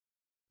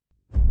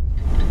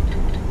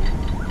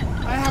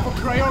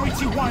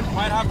Priority 1.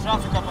 Might have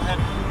traffic up ahead.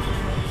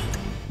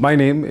 My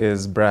name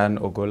is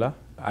Ogola.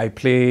 I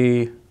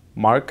play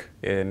Mark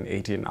in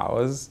 18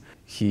 Hours.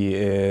 He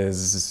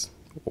is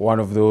one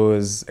of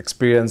those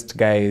experienced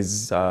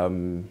guys,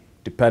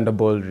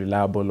 dependable,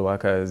 reliable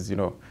workers, you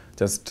know,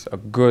 just a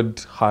good,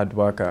 hard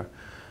worker.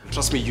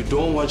 Trust me, you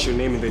don't want your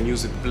name in the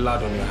news with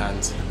blood on your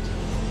hands.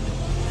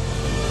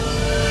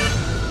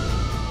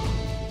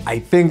 I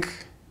think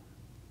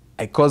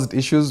I caused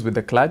issues with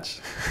the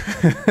clutch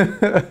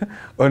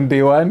on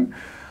day one,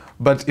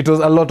 but it was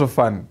a lot of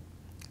fun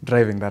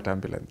driving that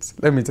ambulance.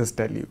 Let me just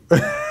tell you.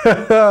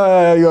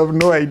 You have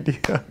no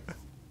idea.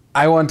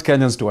 I want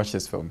Kenyans to watch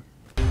this film.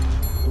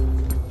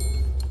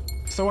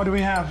 So what do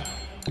we have?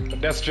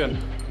 Pedestrian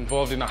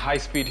involved in a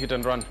high-speed hit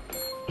and run.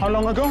 How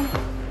long ago?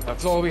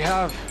 That's all we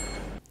have.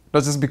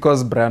 Not just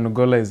because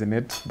Ogola is in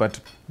it, but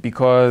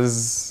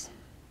because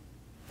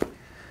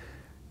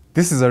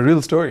this is a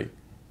real story.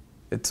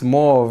 It's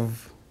more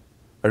of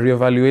a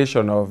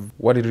reevaluation of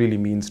what it really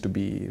means to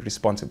be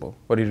responsible,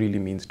 what it really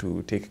means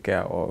to take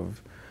care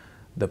of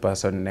the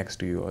person next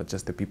to you or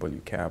just the people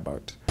you care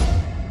about.